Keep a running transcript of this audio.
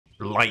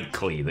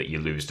likely that you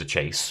lose the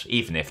chase,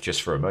 even if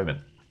just for a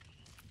moment.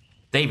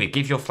 David,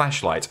 give your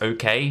flashlight,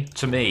 okay,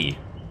 to me.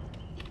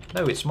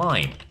 No, it's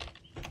mine.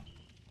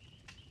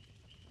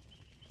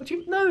 What do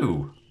you...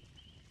 No.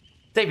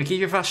 David, give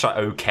your flashlight,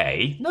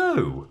 okay.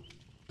 No.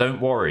 Don't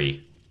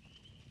worry.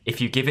 If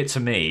you give it to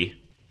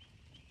me,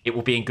 it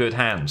will be in good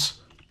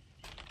hands.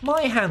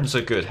 My hands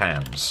are good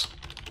hands.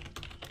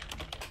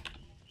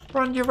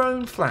 Run your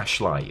own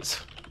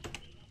flashlight.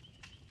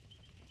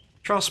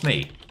 Trust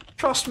me.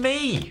 Trust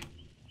me.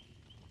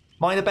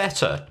 Mine are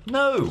better.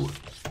 No.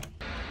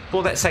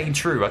 Well, that's saying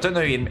true. I don't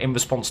know in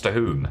response to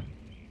whom.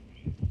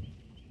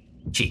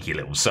 Cheeky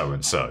little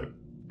so-and-so.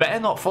 Better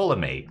not follow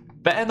me.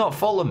 Better not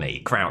follow me,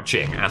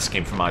 crouching,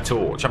 asking for my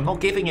torch. I'm not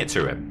giving it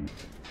to him.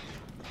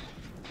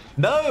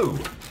 No!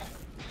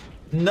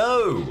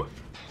 No!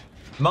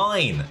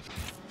 Mine!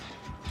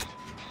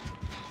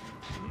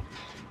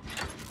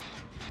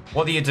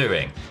 What are you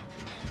doing?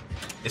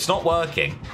 It's not working.